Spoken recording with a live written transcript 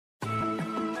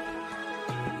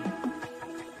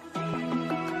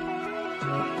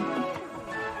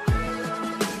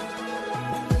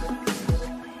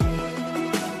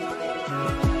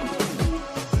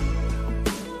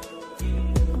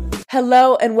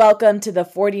Hello and welcome to the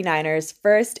 49ers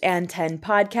First and 10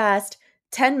 podcast,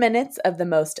 10 minutes of the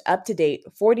most up-to-date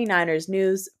 49ers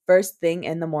news first thing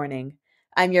in the morning.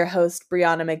 I'm your host,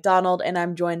 Brianna McDonald, and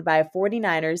I'm joined by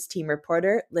 49ers team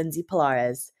reporter, Lindsay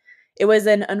Pilares. It was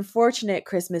an unfortunate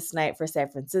Christmas night for San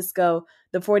Francisco.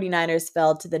 The 49ers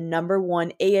fell to the number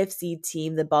one AFC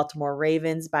team, the Baltimore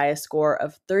Ravens, by a score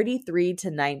of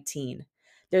 33-19.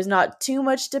 There's not too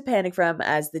much to panic from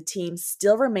as the team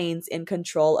still remains in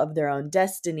control of their own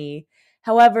destiny.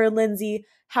 However, Lindsay,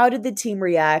 how did the team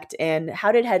react and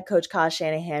how did head coach Kyle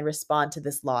Shanahan respond to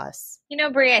this loss?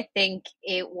 Brie, I think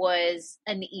it was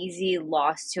an easy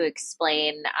loss to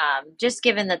explain, just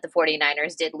given that the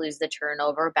 49ers did lose the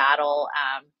turnover battle,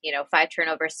 5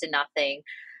 turnovers to nothing.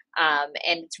 And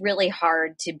it's really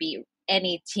hard to beat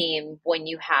any team when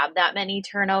you have that many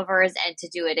turnovers and to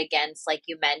do it against, like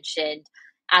you mentioned,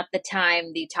 at the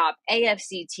time, the top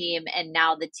AFC team, and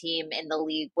now the team in the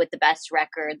league with the best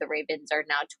record. The Ravens are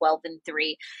now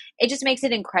 12-3. It just makes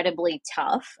it incredibly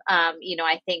tough.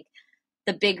 I think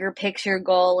the bigger picture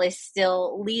goal is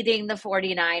still leading the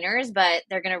 49ers, but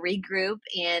they're going to regroup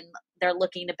and they're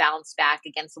looking to bounce back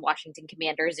against the Washington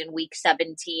Commanders in week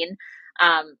 17.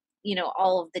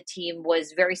 All of the team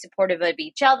was very supportive of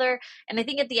each other. And I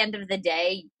think at the end of the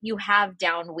day, you have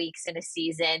down weeks in a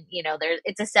season.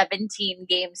 It's a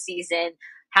 17-game season,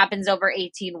 happens over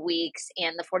 18 weeks,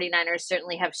 and the 49ers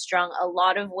certainly have strung a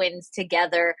lot of wins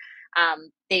together.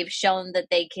 They've shown that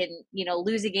they can,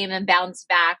 lose a game and bounce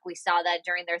back. We saw that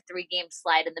during their 3-game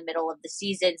slide in the middle of the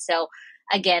season. So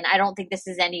again, I don't think this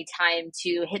is any time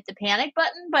to hit the panic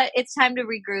button, but it's time to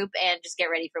regroup and just get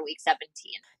ready for week 17.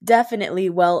 Definitely.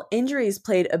 Well, injuries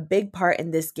played a big part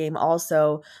in this game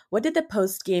also. What did the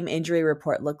post-game injury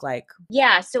report look like?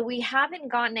 Yeah, so we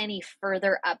haven't gotten any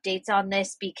further updates on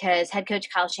this because head coach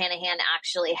Kyle Shanahan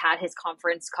actually had his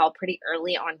conference call pretty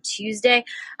early on Tuesday.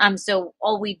 So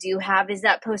all we do have is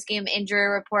that post-game injury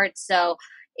report. So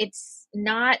it's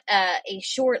not a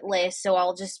short list, so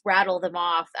I'll just rattle them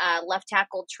off. Left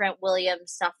tackle Trent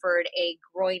Williams suffered a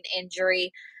groin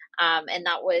injury, and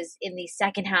that was in the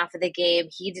second half of the game.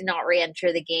 He did not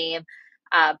re-enter the game.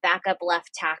 Backup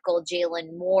left tackle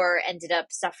Jalen Moore ended up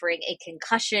suffering a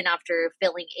concussion after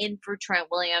filling in for Trent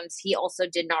Williams. He also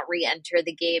did not re-enter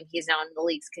the game. He's now in the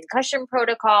league's concussion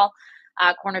protocol.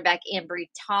 Cornerback Ambry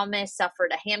Thomas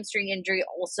suffered a hamstring injury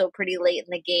also pretty late in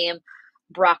the game.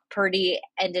 Brock Purdy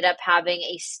ended up having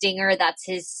a stinger. That's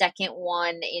his second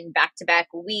one in back-to-back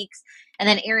weeks. And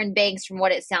then Aaron Banks, from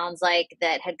what it sounds like,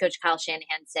 that head coach Kyle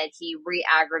Shanahan said he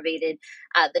re-aggravated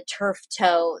the turf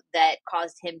toe that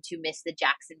caused him to miss the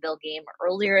Jacksonville game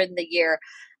earlier in the year.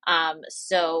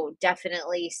 So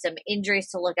definitely some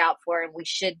injuries to look out for, and we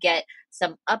should get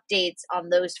some updates on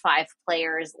those 5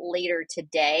 players later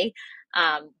today.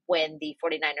 When the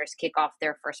 49ers kick off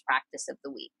their first practice of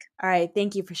the week. All right,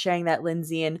 thank you for sharing that,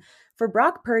 Lindsay. And for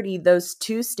Brock Purdy, those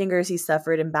 2 stingers he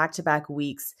suffered in back-to-back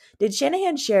weeks, did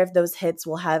Shanahan share if those hits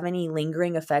will have any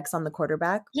lingering effects on the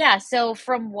quarterback? Yeah, so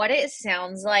from what it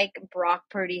sounds like, Brock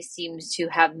Purdy seems to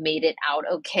have made it out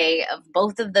okay of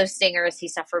both of those stingers. He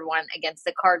suffered one against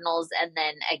the Cardinals and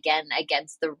then again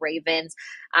against the Ravens.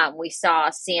 We saw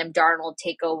Sam Darnold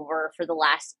take over for the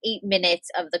last 8 minutes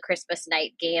of the Christmas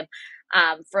night game.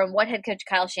 From what head coach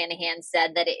Kyle Shanahan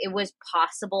said, that it was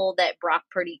possible that Brock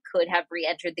Purdy could have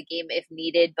re-entered the game if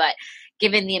needed, but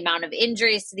given the amount of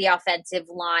injuries to the offensive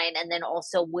line and then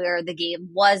also where the game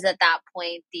was at that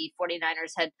point, the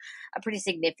 49ers had a pretty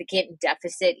significant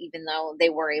deficit, even though they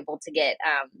were able to get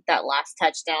that last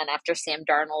touchdown after Sam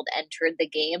Darnold entered the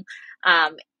game.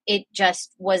 It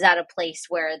just was at a place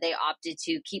where they opted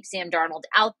to keep Sam Darnold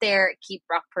out there, keep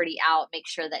Brock Purdy out, make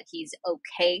sure that he's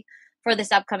okay for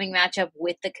this upcoming matchup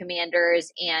with the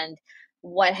Commanders. And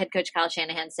what head coach Kyle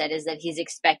Shanahan said is that he's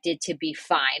expected to be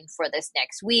fine for this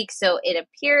next week. So it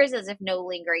appears as if no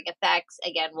lingering effects.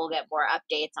 Again, we'll get more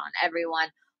updates on everyone,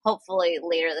 hopefully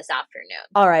later this afternoon.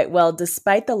 All right, well,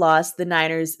 despite the loss, the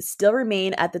Niners still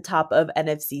remain at the top of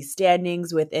NFC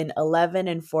standings with an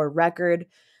 11-4 record.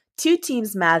 2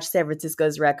 teams match San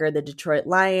Francisco's record, the Detroit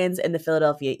Lions and the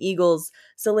Philadelphia Eagles.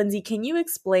 So, Lindsay, can you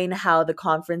explain how the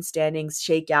conference standings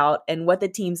shake out and what the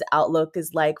team's outlook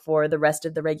is like for the rest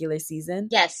of the regular season?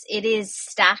 Yes, it is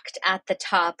stacked at the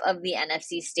top of the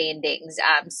NFC standings.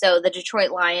 So the Detroit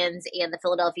Lions and the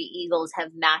Philadelphia Eagles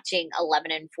have matching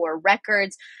 11-4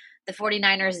 records. The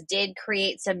 49ers did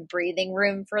create some breathing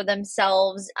room for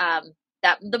themselves.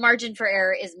 That the margin for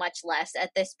error is much less at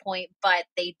this point, but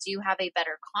they do have a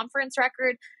better conference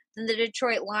record than the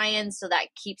Detroit Lions, so that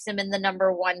keeps them in the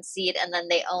number 1 seed. And then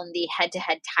they own the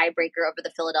head-to-head tiebreaker over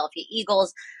the Philadelphia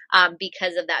Eagles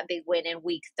because of that big win in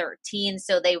Week 13.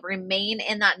 So they remain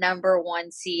in that number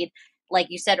 1 seed. Like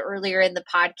you said earlier in the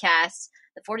podcast,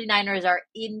 the 49ers are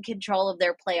in control of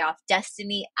their playoff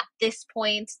destiny at this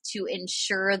point to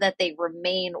ensure that they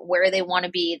remain where they want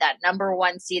to be, that number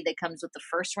 1 seed that comes with the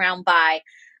first round bye.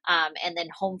 And then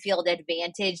home field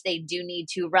advantage. They do need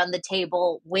to run the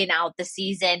table, win out the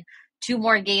season. 2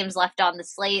 more games left on the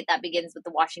slate. That begins with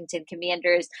the Washington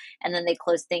Commanders, and then they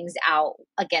close things out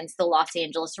against the Los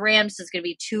Angeles Rams. So it's going to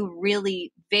be 2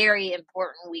 really very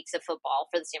important weeks of football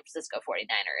for the San Francisco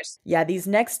 49ers. Yeah, these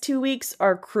next 2 weeks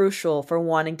are crucial for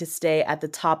wanting to stay at the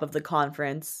top of the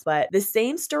conference. But the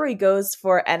same story goes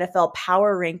for NFL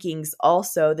power rankings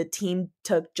also. The team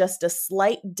took just a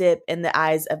slight dip in the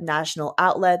eyes of national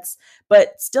outlets,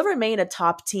 but still remain a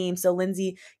top team. So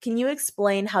Lindsay, can you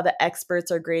explain how the experts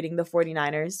are grading the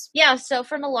 49ers? Yeah, so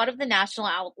from a lot of the national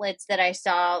outlets that I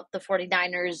saw, the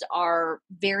 49ers are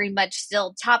very much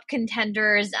still top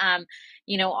contenders.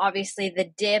 Obviously the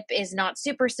dip is not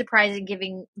super surprising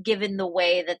given the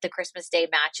way that the Christmas Day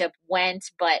matchup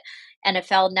went, but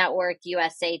NFL Network,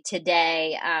 USA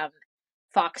Today,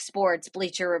 Fox Sports,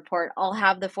 Bleacher Report all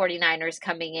have the 49ers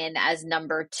coming in as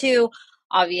number 2.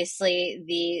 Obviously,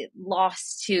 the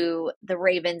loss to the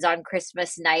Ravens on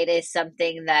Christmas night is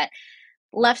something that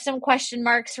left some question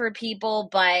marks for people,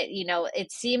 but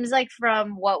it seems like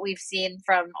from what we've seen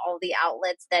from all the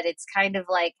outlets that it's kind of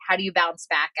like, how do you bounce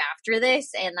back after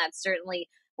this? And that's certainly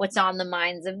what's on the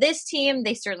minds of this team.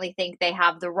 They certainly think they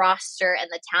have the roster and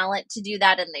the talent to do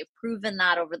that, and they've proven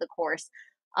that over the course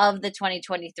of the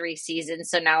 2023 season.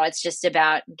 So now it's just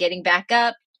about getting back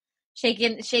up,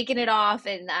 shaking it off,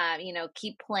 and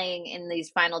keep playing in these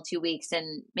final 2 weeks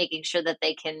and making sure that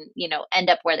they can end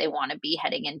up where they want to be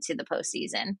heading into the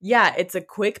postseason. Yeah, it's a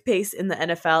quick pace in the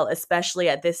NFL, especially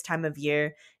at this time of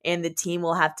year, and the team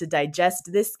will have to digest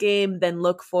this game, then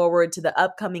look forward to the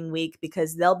upcoming week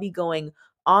because they'll be going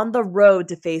on the road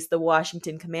to face the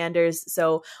Washington Commanders.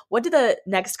 So what do the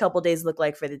next couple days look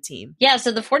like for the team? Yeah,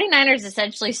 so the 49ers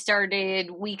essentially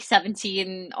started week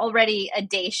 17 already a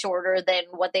day shorter than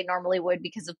what they normally would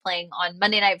because of playing on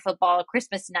Monday Night Football,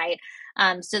 Christmas night.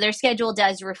 So their schedule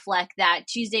does reflect that.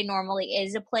 Tuesday normally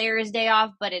is a player's day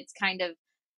off, but it's kind of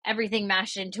everything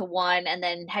mashed into one. And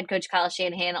then head coach Kyle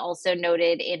Shanahan also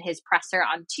noted in his presser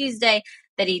on Tuesday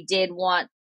that he did want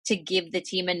to give the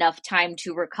team enough time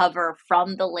to recover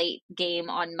from the late game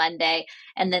on Monday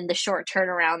and then the short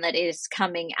turnaround that is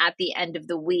coming at the end of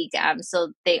the week.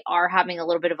 So they are having a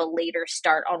little bit of a later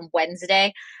start on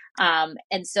Wednesday.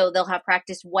 And so they'll have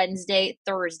practice Wednesday,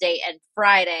 Thursday, and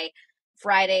Friday.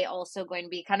 Friday also going to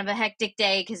be kind of a hectic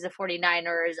day because the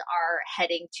 49ers are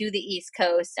heading to the East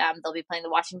Coast. They'll be playing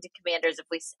the Washington Commanders,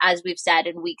 as we've said,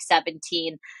 in week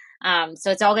 17. So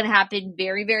it's all going to happen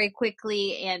very, very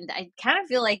quickly. And I kind of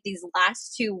feel like these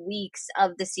last 2 weeks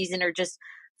of the season are just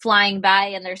flying by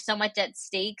and there's so much at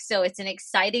stake. So it's an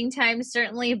exciting time,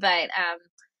 certainly. But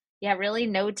really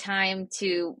no time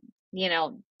to,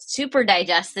 super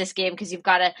digest this game because you've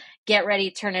got to get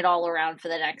ready, turn it all around for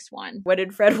the next one. What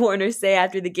did Fred Warner say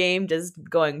after the game? Just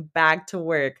going back to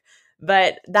work.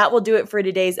 But that will do it for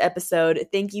today's episode.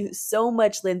 Thank you so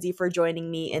much, Lindsay, for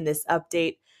joining me in this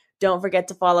update. Don't forget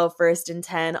to follow First and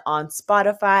 10 on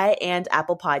Spotify and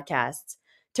Apple Podcasts.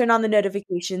 Turn on the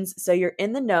notifications so you're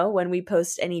in the know when we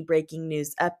post any breaking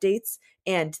news updates.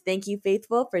 And thank you,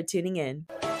 Faithful, for tuning in.